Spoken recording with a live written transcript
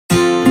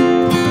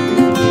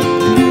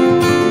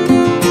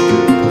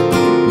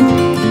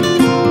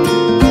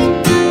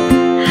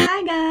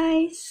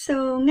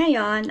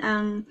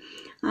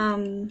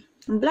ang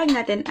vlog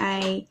natin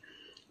ay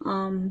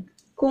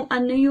kung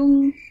ano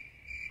yung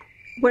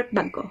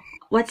workbag ko.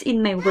 What's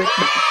in my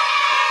workbag.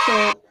 So,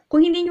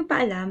 kung hindi nyo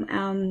pa alam,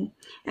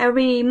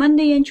 every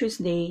Monday and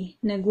Tuesday,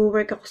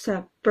 nag-work ako sa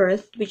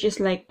Perth, which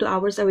is like 2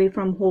 hours away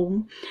from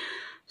home.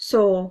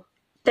 So,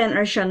 10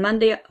 hours yun.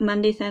 Monday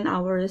 10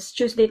 hours.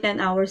 Tuesday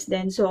 10 hours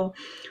din. So,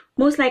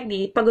 most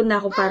likely, pagod na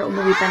ako para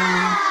umuwi pa ng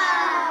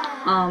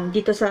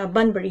dito sa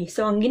BUNBURY.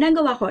 So, ang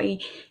ginagawa ko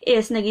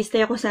is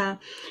nag-stay ako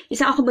sa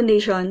isang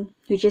accommodation,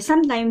 which is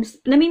sometimes,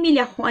 namimili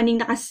ako kung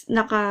anong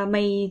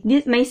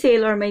may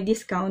sale or may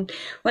discount,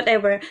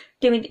 whatever.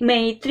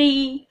 May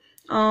 3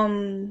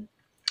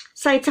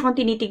 sites akong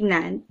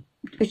tinitignan,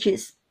 which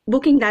is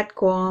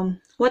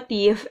Booking.com, What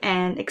If,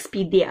 and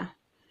Expedia.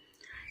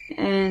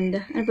 And,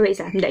 ano pa ba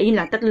isa? Hindi, yun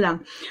lang, 3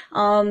 lang.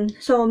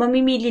 So,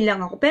 mamimili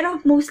lang ako.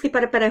 Pero, mostly,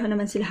 pare-pareho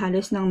naman sila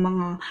halos ng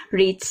mga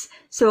rates.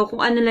 So,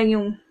 kung ano lang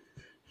yung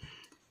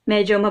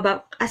medyo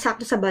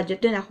sakto sa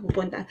budget, doon ako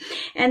pupunta.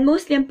 And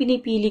mostly, ang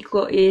pinipili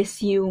ko is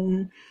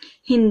yung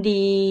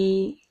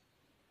hindi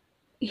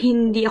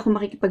ako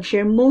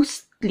makikipag-share.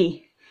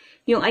 Mostly,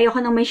 yung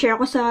ayoko nang may share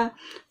ako sa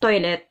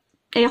toilet,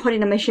 ayoko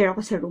rin na may share ako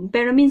sa room.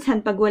 Pero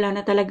minsan, pag wala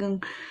na talagang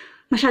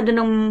masyado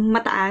ng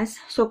mataas,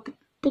 so,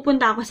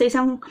 pupunta ako sa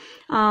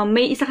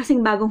may isa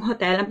kasing bagong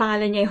hotel. Ang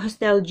pangalan niya ay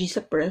Hostel G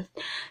sa Perth.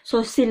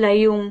 So,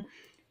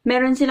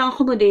 meron silang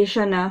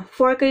accommodation na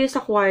 4 kayo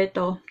sa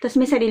kwarto, tapos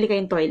may sarili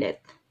kayong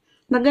toilet.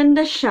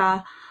 Maganda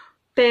siya,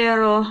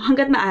 pero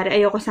hanggat maaari,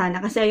 ayoko sana.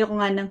 Kasi ayoko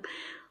nga ng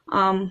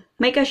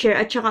may cashier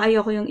at saka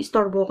ayoko yung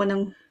istorbo ko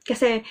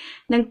kasi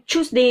ng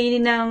Tuesday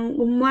ng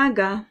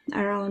umaga,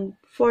 around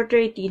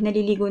 4:30,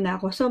 naliligo na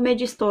ako. So,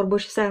 medyo istorbo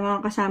siya sa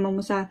mga kasama mo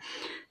sa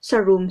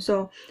room.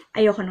 So,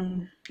 ayoko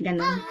nung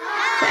ganun.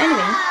 So,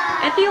 anyway,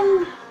 ito yung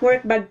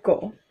workbag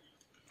ko.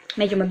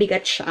 Medyo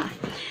mabigat siya.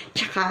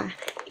 Tsaka,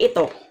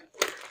 ito.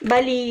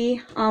 Bali,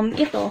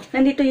 ito,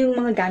 nandito yung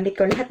mga gamit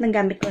ko. Lahat ng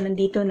gamit ko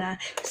nandito na.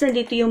 Tapos,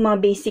 nandito yung mga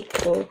basic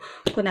ko.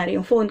 Kunwari,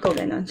 yung phone ko,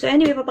 ganun. So,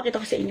 anyway, papakita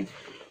ko sa inyo.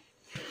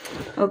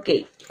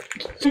 Okay.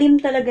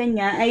 Slim talaga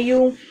niya ay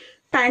yung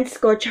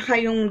pants ko, tsaka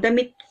yung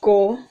damit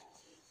ko,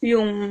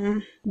 yung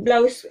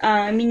blouse,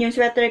 yung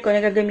sweater ko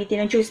na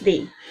gagamitin ng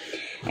Tuesday.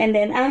 And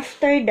then,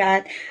 after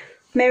that,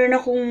 meron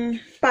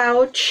akong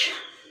pouch.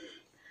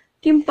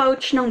 Yung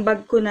pouch ng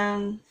bag ko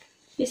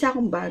isa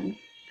akong bag.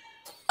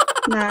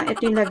 Na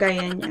ito yung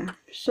lagayan niya.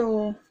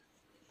 So,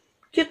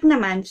 cute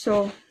naman.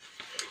 So,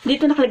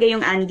 dito nakalagay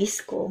yung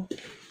undies ko.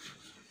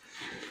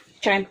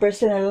 Tsaka yung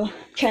personal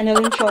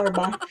channeling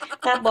chorba.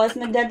 Tapos,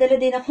 nagdadala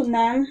din ako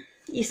ng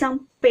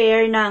isang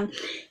pair ng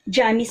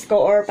jammies ko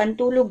or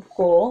pantulog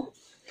ko.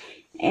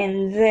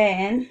 And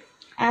then,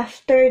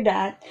 after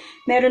that,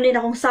 meron din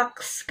akong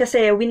socks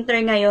kasi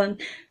winter ngayon,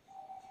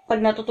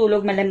 pag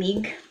natutulog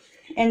malamig.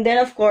 And then,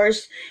 of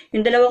course,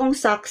 yung 2 kong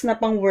socks na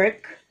pang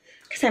work,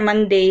 kasi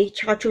Monday,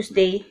 tsaka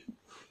Tuesday.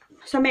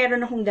 So, meron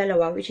akong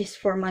 2, which is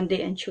for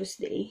Monday and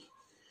Tuesday.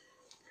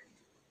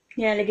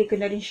 Nilalagay ko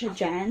na rin siya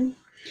dyan.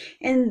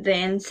 And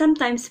then,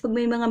 sometimes, pag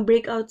may mga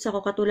breakouts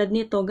ako, katulad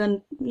nito,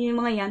 yung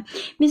mga yan,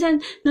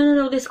 minsan,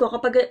 nanonotice ko,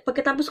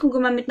 pagkatapos kong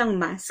gumamit ng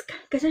mask,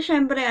 kasi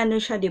syempre, ano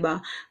siya,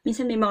 diba?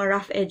 Minsan may mga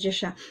rough edges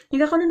siya.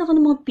 Nagkakaroon ako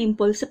ng mga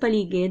pimples sa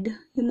paligid,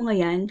 yung mga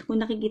yan, kung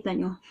nakikita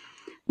nyo.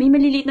 May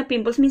maliliit na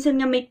pimples, minsan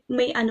nga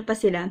may ano pa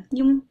sila,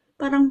 yung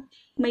parang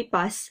may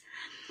pus.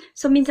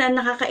 So, minsan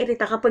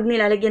nakakairita kapag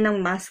nilalagyan ng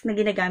mask na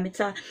ginagamit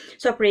sa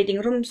operating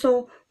room.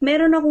 So,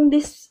 meron akong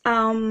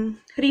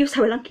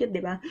reusable, ang cute,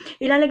 diba?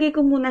 Ilalagay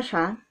ko muna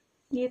siya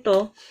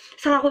dito.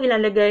 Saka ko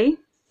ilalagay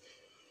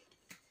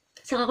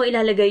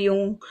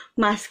yung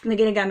mask na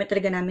ginagamit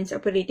talaga namin sa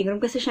operating room.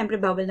 Kasi, syempre,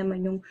 bawal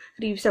naman yung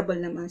reusable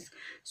na mask.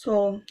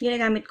 So,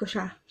 ginagamit ko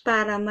siya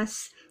para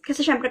kasi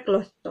syempre,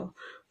 cloth to.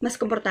 Mas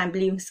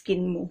komportable yung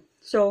skin mo.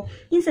 So,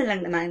 minsan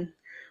lang naman.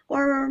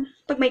 Or,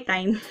 pag may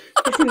time.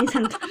 Kasi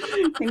minsan,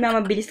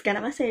 nagmamabilis ka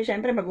na kasi,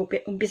 syempre,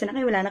 mag-umpisa na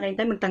kayo, wala na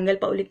kayong time, magtanggal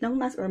pa ulit ng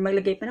mask, or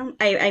maglagay pa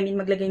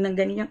maglagay ng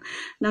ganyan,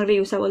 ng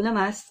reusable na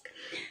mask.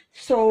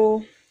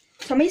 So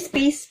may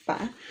space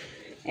pa.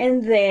 And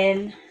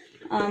then,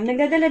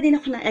 nagdadala din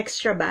ako ng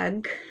extra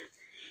bag.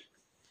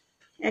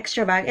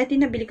 Ito,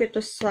 nabili ko ito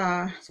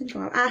sa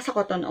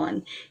Cotton On.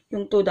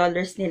 Yung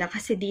 $2 nila,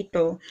 kasi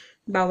dito,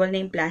 bawal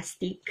na yung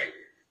plastic.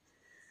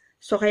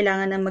 So,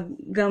 kailangan na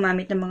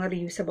gumamit ng mga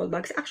reusable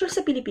bags. Actually,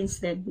 sa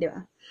Philippines din, di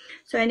ba?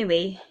 So,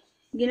 anyway,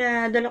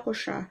 ginadala ko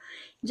siya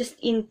just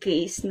in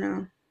case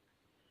lang.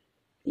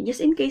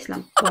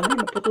 May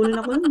maputulin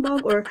ako ng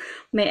bag or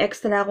may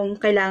extra akong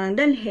kailangan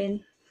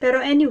dalhin.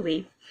 Pero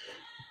anyway,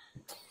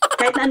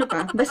 kahit na ano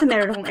pa, basta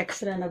meron akong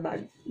extra na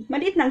bag.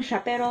 Maliit lang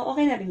siya, pero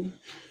okay na rin.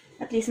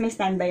 At least may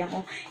standby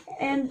ako.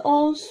 And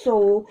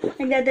also,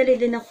 nagdadala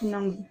din ako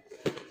ng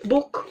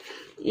book.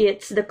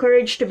 It's The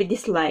Courage to be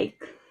Disliked.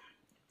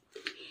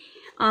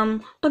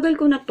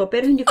 Tagal ko na to,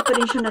 pero hindi ko pa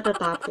rin siya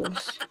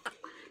natatapos.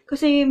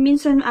 Kasi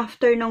minsan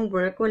after ng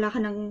work, wala ka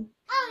nang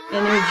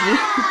energy.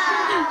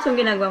 So, ang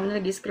ginagawa mo,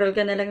 nag-scroll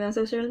ka na lang ng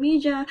social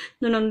media,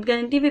 nanonood ka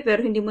ng TV, pero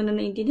hindi mo na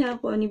naintindihan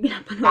kung ano yung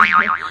pinapanood mo.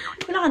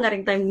 Wala ka na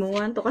rin time mo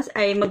to, kasi,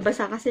 ay,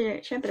 magbasa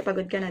kasi, syempre,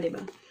 pagod ka na, diba?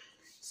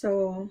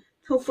 So,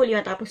 hopefully,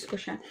 matapos ko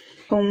siya.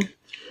 Kung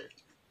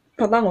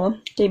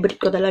pabango,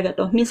 favorite ko talaga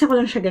to. Minsan ko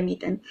lang siya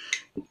gamitin.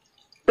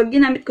 Pag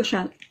ginamit ko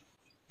siya,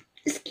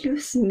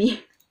 excuse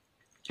me,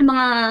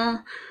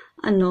 mga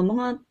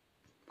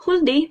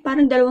whole day,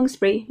 parang 2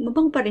 spray,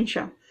 mabango pa rin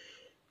siya.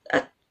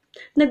 At,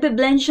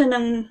 nagbe-blend siya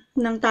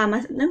ng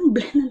tama,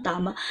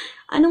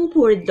 Anong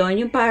word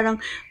doon? Yung parang,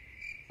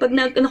 pag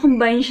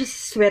na-combine siya sa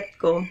sweat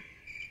ko,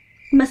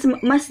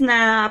 mas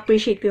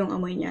na-appreciate ko yung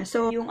amoy niya.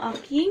 So, yung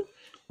aking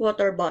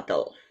water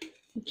bottle.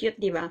 Cute,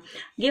 diba?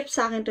 Gift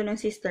sa akin to ng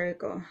sister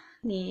ko,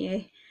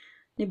 ni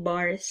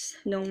Bars,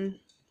 nung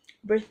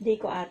birthday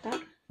ko ata.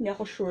 Hindi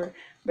ako sure.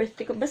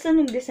 Birthday ko, basta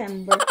nung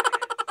December.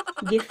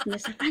 Gift niya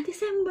sa akin.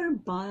 December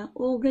ba?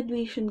 O,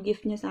 graduation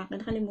gift niya sa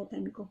akin.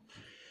 Nakalimutan ko.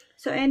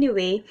 So,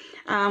 anyway,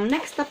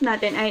 next step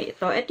natin ay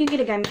ito. Ito yung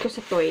ginagamit ko sa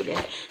toilet.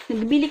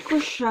 Nagbili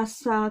ko siya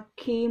sa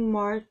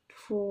Kmart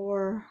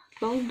for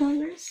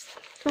 $12.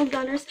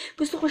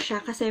 Gusto ko siya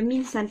kasi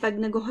minsan pag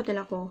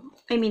nag-hotel ako,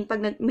 pag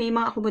may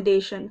mga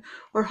accommodation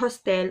or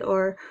hostel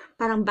or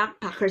parang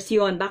backpackers,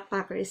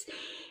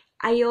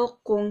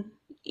 ayokong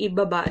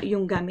ibaba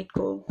yung gamit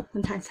ko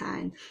kung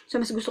saan. So,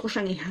 mas gusto ko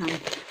siyang i-hang.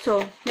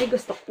 So,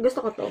 gusto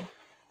ko to.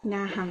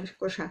 Na-hang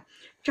ko siya.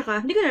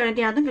 Tsaka, hindi ko na rin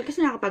tinatanggal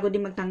kasi nakakapagod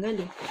din magtanggal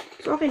eh.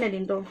 So, okay na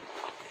din to.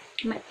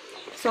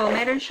 So,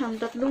 meron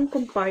siyang 3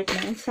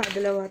 compartments. Sa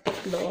 2,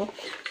 3.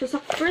 So, sa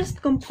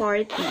first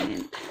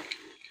compartment,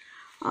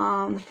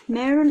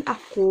 meron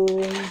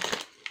akong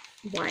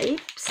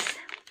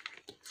wipes.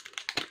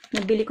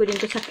 Nabili ko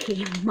din to sa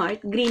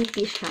Kmart. Green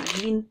tea siya.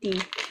 Green tea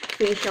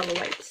facial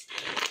wipes.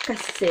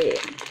 Kasi,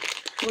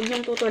 huwag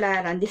niyong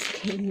tutularan,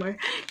 disclaimer,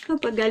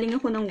 kapag galing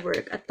ako ng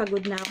work at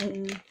pagod na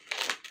akong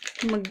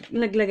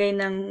naglagay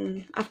ng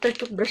after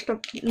toothbrush,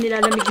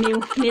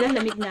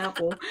 nilalamig na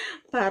ako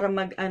para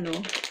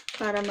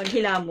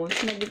maghilamos.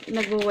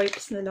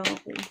 Nagwo-wipes na lang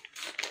ako.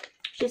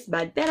 Which is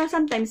bad. Pero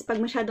sometimes,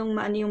 pag masyadong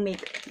maano yung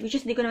makeup, which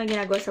is di ko naman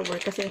ginagawa sa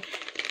work kasi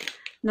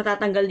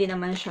natatanggal din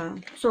naman siya.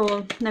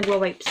 So,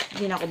 nagwo-wipes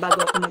din ako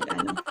bago ako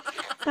mag-ano.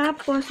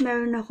 Tapos,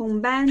 meron akong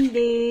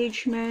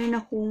bandage, meron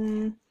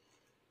akong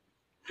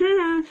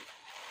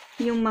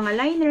yung mga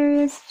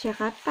liners,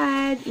 tsaka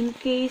pad, in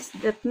case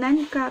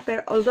datnan ka.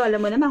 Pero, although, alam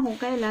mo naman kung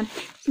kailan.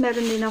 Tapos,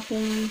 meron din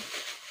akong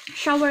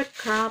shower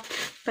cap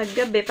pag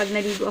gabi, pag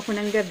naligo ako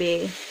ng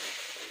gabi.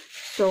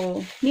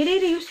 So,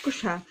 nire-reuse ko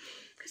siya.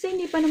 Kasi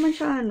hindi pa naman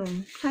siya,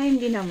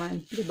 sayang din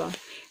naman, diba?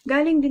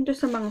 Galing din to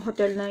sa mga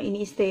hotel na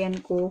ini-stayan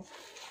ko.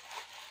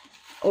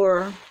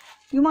 Or,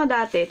 yung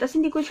mga dati. Tapos,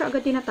 hindi ko siya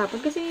agad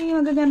tinatapon. Kasi,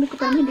 magagamit ko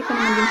pa naman, hindi pa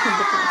naman din siya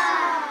bukas.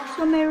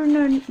 So,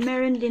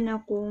 meron din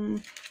akong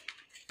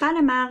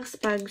Panamax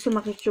pag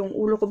sumakit yung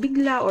ulo ko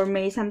bigla or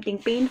may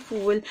something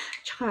painful.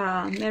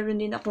 Tsaka,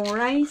 meron din akong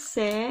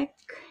Risec.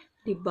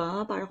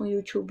 Diba? Para akong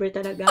YouTuber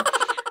talaga.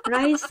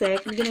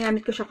 Risec.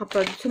 Ginagamit ko siya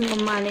kapag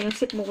sumama na yung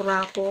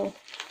sikmura ko.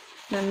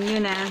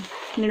 Yun na.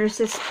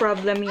 Nurses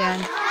problem yan.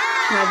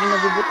 Lagi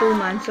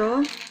nagugutuman.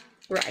 So,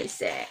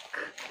 Risec.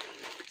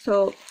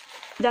 So,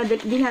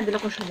 dinadala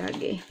ko siya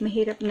lagi.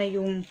 Mahirap na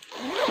yung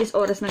this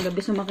oras ng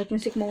gabi. Sumakit yung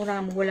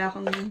sikmura mo.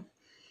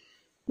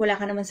 Wala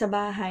ka naman sa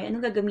bahay.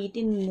 Anong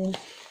gagamitin mo?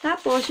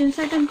 Tapos, yung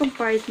second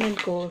compartment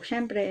ko,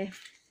 syempre,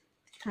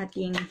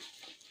 ating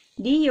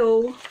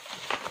Dio,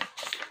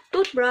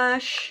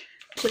 toothbrush,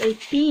 kulay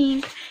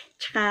pink,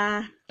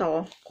 tsaka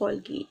to,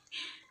 Colgate.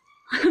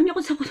 Alam niyo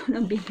kung saan ko ito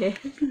nabili?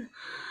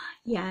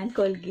 Yan,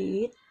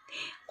 Colgate.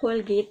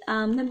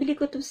 Nabili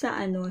ko to sa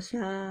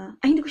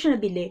hindi ko siya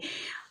nabili.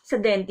 Sa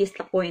dentist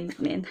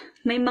appointment.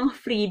 May mga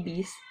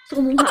freebies. So,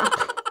 kumuha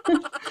ako.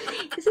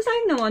 Kasi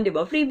sayang naman,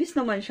 diba? Freebies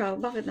naman siya.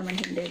 Bakit naman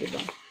hindi, diba?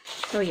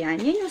 So,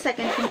 yan. Yan yung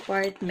second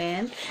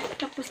compartment.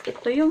 Tapos,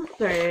 ito yung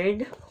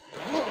third.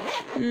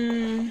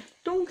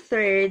 Itong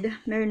third,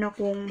 meron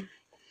akong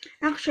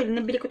actually,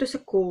 nabili ko to sa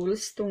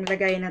Kohl's. Itong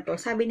lagay na to.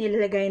 Sabi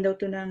nila, lagayin daw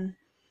to ng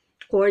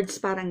cords,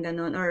 parang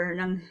ganon. Or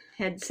ng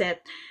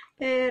headset.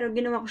 Pero,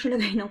 ginawa ko siya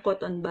lagay ng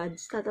cotton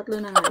buds.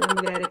 Tatatlo na nga lang.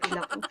 Magre-refill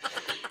ako.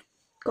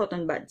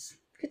 Cotton buds.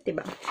 Cute,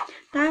 diba?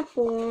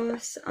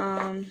 Tapos,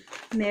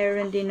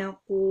 meron din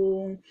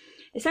akong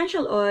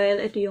essential oil.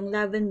 Ito yung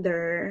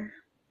lavender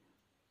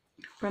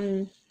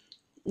from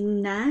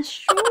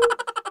Nasho.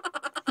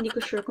 Hindi ko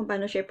sure kung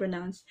paano siya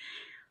pronounce.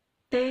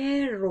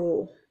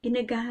 Pero,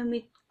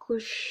 ginagamit ko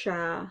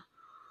siya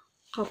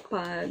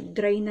kapag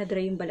dry na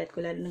dry yung balat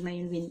ko, lalo na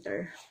ngayong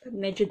winter. Pag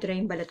medyo dry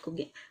yung balat ko,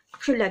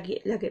 actually, lagi.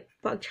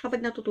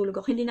 Kapag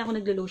natutulog ako, hindi na ako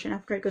naglo-lotion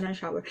after ko ng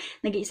shower.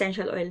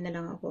 Nag-essential oil na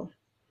lang ako.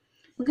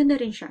 Maganda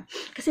rin siya.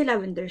 Kasi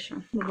lavender siya.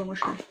 Mabango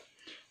siya.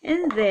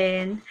 And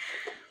then,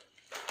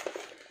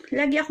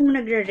 lagi akong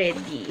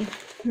nagre-ready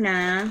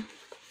na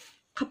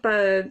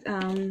kapag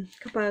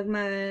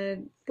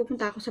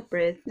pupunta ako sa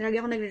Perth,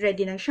 lagi akong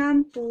nagre-ready ng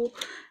shampoo,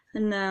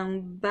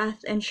 ng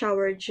bath and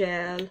shower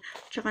gel,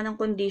 tsaka ng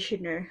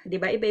conditioner.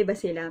 Diba? Iba-iba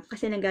sila.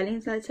 Kasi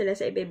nanggaling sila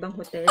sa iba-ibang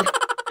hotel.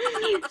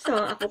 So,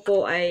 ako po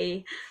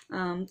ay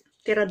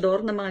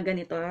tirador ng mga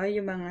ganito.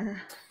 Yung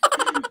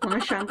mga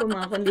shampoo,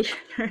 mga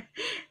conditioner.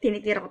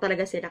 Tinitira ko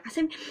talaga sila.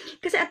 Kasi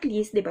at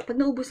least, di ba, pag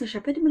naubos na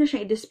siya, pwede mo na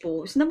siyang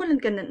i-dispose.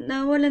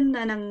 Nawalan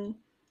na ng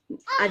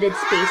added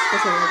space pa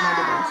sa loob mo,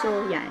 di ba? So,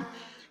 yan.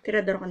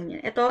 Tirador ko na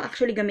yan. Ito,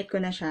 actually, gamit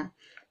ko na siya.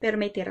 Pero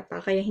may tira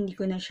pa, kaya hindi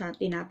ko na siya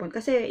tinapon.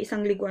 Kasi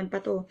isang liguan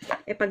pa to.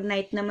 Pag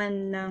night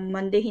naman ng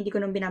Monday, hindi ko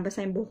nang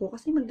binabasa yung buhok ko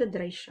kasi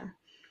magdadry siya.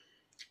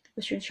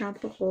 Tapos yung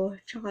shampoo ko,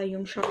 tsaka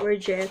yung shower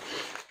gel.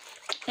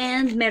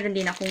 And meron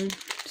din akong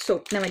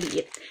soap na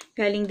maliit.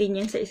 Galing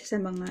din yan sa isa sa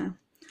mga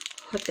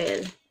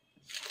hotel.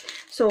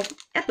 So,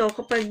 eto,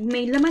 kapag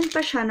may laman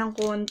pa siya ng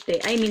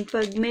konti,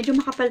 pag medyo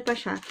makapal pa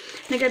siya,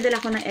 nagdadala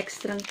ko ng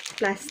extra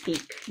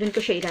plastic. Doon ko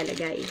siya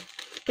ilalagay.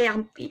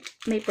 Kaya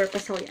may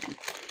purpose ako yan.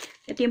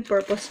 Ito yung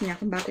purpose niya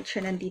kung bakit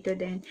siya nandito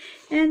din.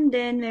 And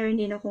then, meron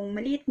din akong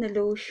maliit na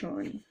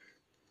lotion.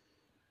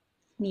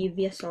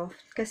 Nivea Soft.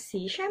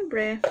 Kasi,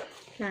 syempre,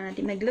 kailangan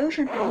natin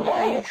mag-lotion para hindi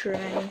tayo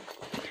dry.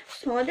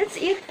 So, that's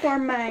it for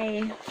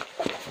my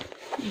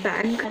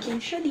bag.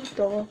 Natin siya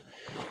dito.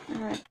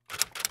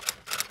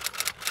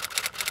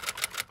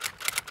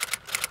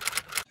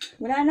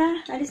 Wala na.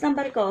 Alis ng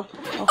barko.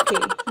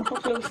 Okay.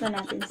 Mako-close na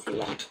natin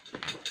sila.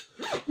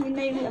 Yun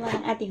na yung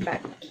laman ng ating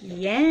bag.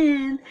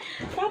 Yan.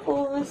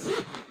 Tapos,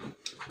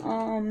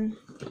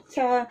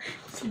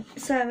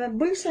 sa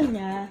bulsa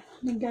niya,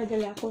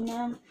 nagdadala ko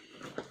ng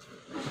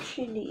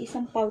actually,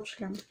 isang pouch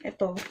lang.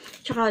 Ito.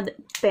 Tsaka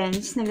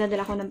pens.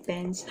 Nagdadala ko ng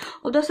pens.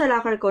 Although sa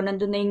locker ko,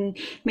 nandun na yung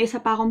may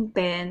isa pa akong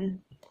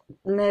pen.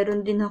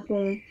 Meron din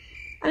akong,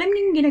 alam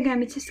niyo yung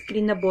ginagamit sa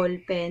screen na ball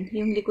pen.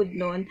 Yung likod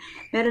nun.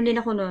 Meron din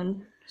ako nun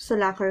sa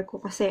locker ko.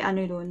 Kasi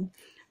ano yun.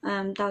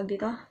 Tawag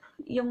dito.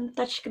 Yung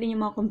touchscreen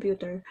yung mga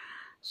computer.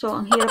 So,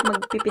 ang hirap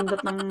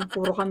magpipindot ng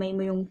puro kamay mo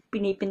yung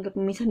pinipindot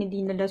mo. Minsan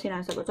hindi na daw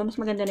sinasagot. So, mas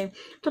maganda na yung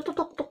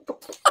tuk-tuk-tuk-tuk.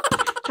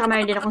 Tsaka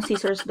mayroon din akong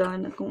scissors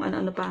doon. At kung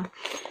ano-ano pa.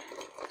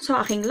 So,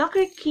 aking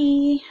locker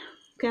key.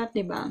 Kaya,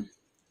 diba?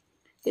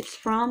 It's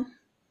from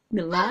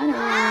Milano.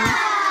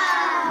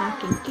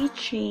 Aking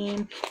keychain.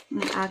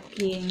 Ang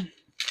aking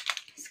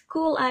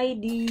school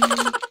ID.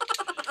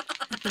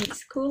 Aking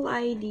school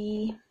ID.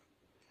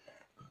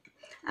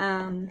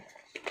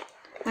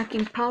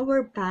 Aking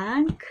power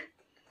bank.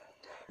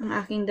 Ang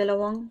aking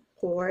dalawang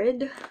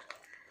cord.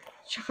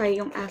 Tsaka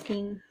yung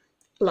aking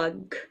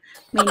plug.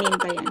 May name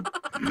pa yan.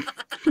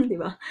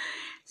 Diba?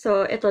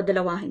 So, ito,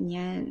 dalawahan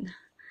yan.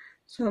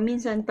 So,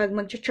 minsan, pag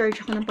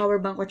mag-charge ako ng power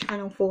bank ko tsaka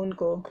ng phone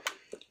ko,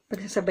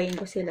 pagsasabayin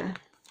ko sila.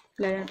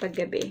 Lalo na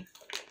paggabi.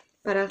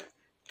 Para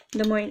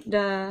the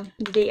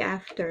day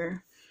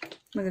after,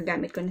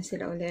 magagamit ko na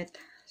sila ulit.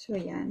 So,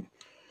 yan.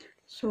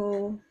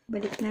 So,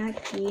 balik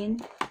natin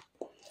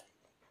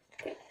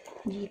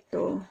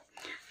dito.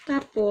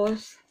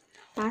 Tapos,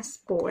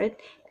 passport.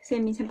 Kasi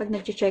minsan pag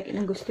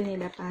nag-check-in, ang gusto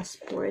nila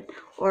passport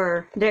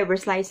or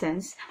driver's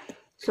license.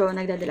 So,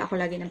 nagdadala ako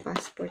lagi ng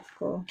passport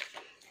ko.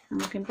 Ang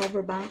aking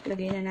power bank,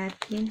 lagay na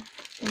natin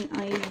yung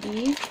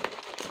ID.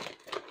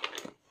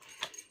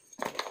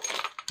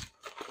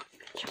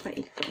 Tsaka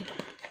ito.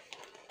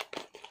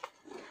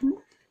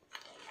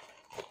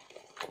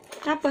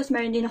 Tapos,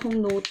 meron din akong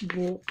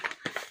notebook.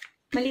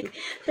 Maliit.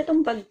 Sa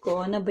itong bag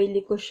ko,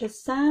 nabili ko siya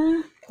sa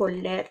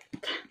Colette.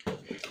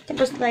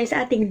 Tapos tayo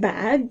sa ating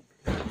bag.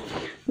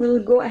 We'll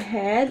go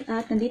ahead.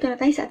 At nandito na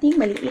tayo sa ating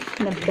maliit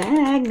na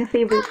bag na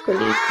favorite ko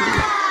lately.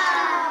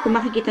 Kung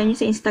makikita niyo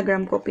sa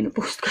Instagram ko,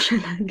 pinupost ko siya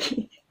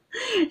lagi.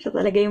 Siya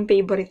talaga yung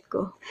favorite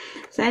ko.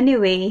 So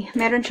anyway,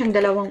 meron siyang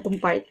dalawang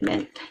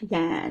compartment.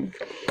 Yan.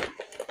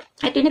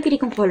 Ito yung napili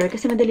kong color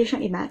kasi madali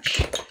siyang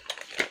i-match.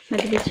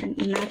 Madali siyang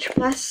i-match.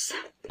 Plus,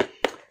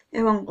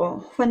 ewan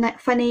ko,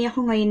 fanay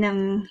ako ngayon ng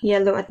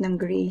yellow at ng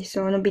gray.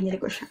 So, nung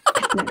binili ko siya,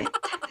 at na bet.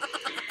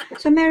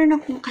 So, meron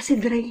akong, kasi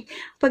dry,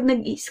 pag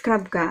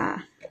nag-scrub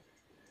ka,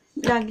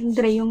 laging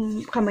dry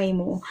yung kamay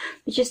mo.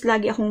 Which is,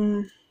 lagi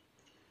akong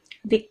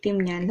victim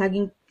niyan.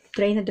 Laging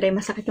dry na dry.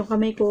 Masakit yung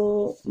kamay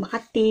ko,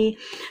 makati.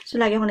 So,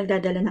 lagi akong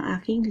nagdadala ng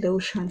aking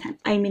lotion.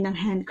 Ng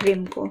hand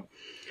cream ko.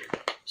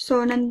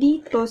 So,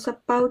 nandito sa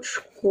pouch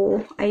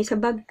ko, sa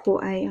bag ko,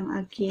 ay ang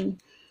aking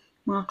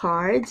mga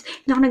cards.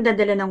 Hindi ako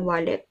nagdadala ng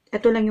wallet.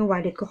 Ito lang yung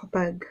wallet ko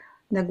kapag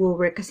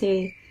nag-work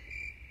kasi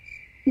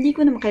hindi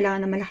ko naman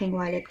kailangan ng malaking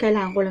wallet.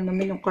 Kailangan ko lang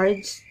naman yung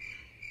cards,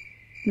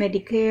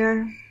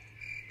 Medicare,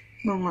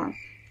 mga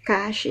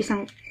cash,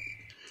 isang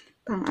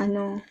pang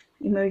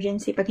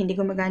emergency pag hindi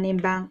ko magana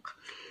yung bank.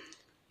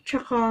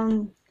 Tsaka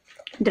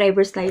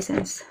driver's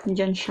license.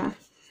 Diyan siya.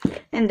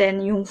 And then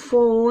yung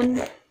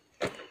phone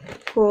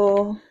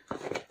ko,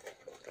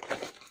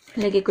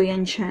 lagay ko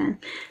yan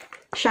siya.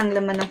 Siyang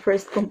laman ng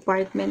first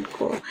compartment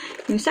ko.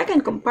 Yung second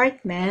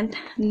compartment,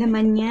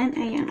 laman yan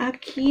ay ang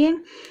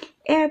aking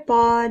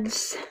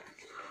AirPods.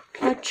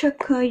 At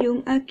saka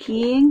yung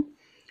aking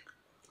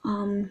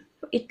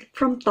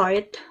from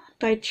Tarte.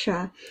 Tarte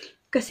siya.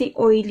 Kasi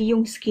oily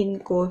yung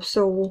skin ko.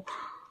 So,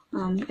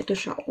 ito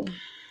siya.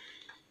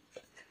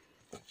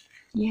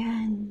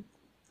 Yan.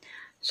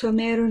 So,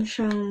 meron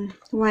siyang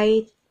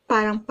white,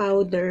 parang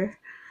powder.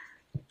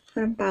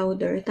 Parang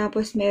powder.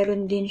 Tapos,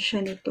 meron din siya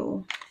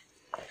nito.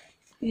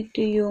 Ito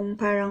yung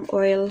parang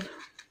oil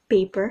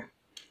paper.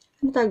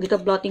 Ano tawag dito?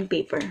 Blotting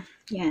paper.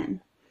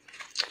 Yan.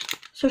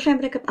 So,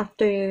 syempre,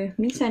 after,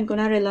 minsan,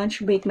 kunwari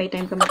lunch break, may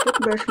time ka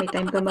mag-toothbrush, may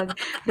time ka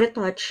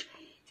mag-retouch.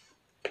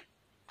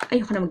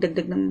 Ayoko na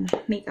magdagdag ng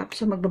makeup.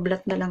 So,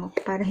 magbablot na lang ako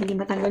para hindi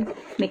matanggal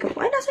makeup ko.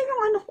 Ay, nasa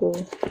yung ano ko?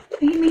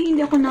 Ay,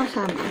 hindi ako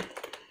nakasama.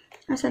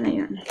 Nasa na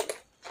yun?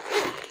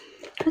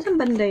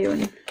 Nasaan banda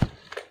yun?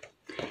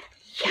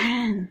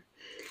 Yan.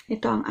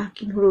 Ito ang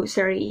aking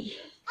rosary.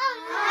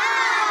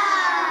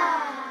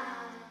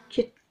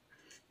 Cute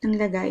ng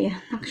lagayan.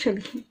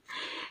 Actually,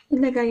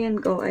 yung lagayan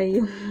ko ay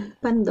yung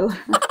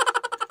Pandora.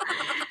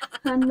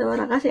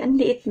 Pandora. Kasi ang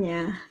liit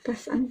niya.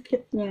 Tapos ang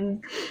cute niyang,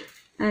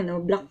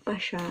 black pa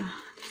siya.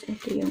 Tapos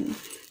ito yung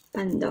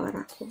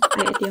Pandora ko.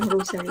 Ay, ito yung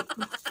rosary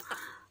ko.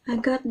 I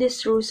got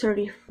this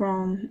rosary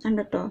from,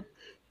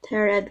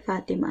 Hera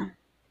Fatima.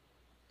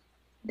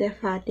 De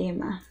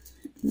Fatima.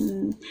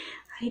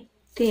 I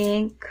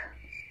think,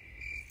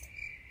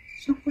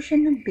 saan ko siya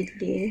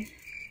nabili?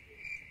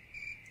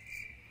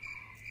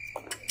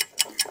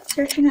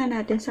 Search nga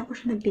natin saan ko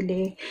siya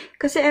nabili.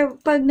 Kasi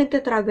pag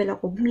nagta-travel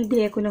ako,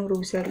 bumibili ako ng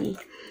rosary.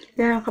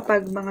 Kaya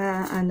kapag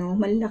mga,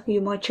 malaki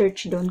yung mga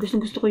church doon, gusto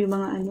ko yung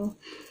mga,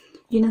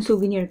 yun ang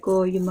souvenir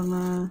ko, yung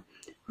mga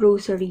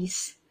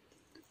rosaries.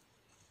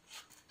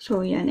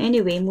 So, yan.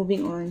 Anyway,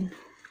 moving on.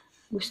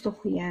 Gusto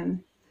ko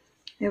yan.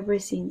 Ever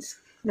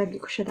since, lagi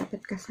ko siya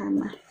dapat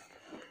kasama.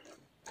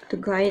 To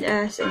guide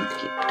us and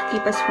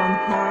keep us from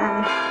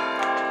harm.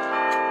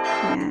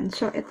 Yan.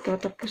 So, ito.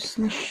 Tapos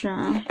na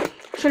siya.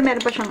 Actually,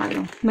 meron pa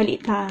siyang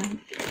maliit na,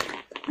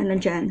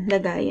 dyan,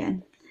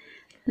 lagayan.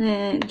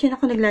 Diyan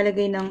ako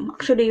naglalagay ng,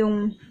 actually,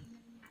 yung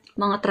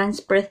mga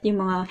transparent,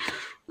 yung mga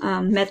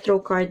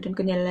metro card, dun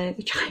ko nilalagay.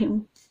 Tsaka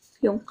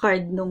yung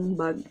card nung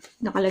bag.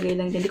 Nakalagay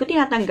lang din. Hindi ko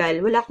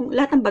tinatanggal.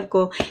 Lahat ng bag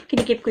ko,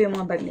 kinikip ko yung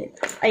mga bag nila.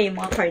 Ay,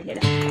 yung mga card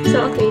nila.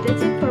 So, okay,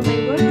 that's it for my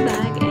work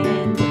bag.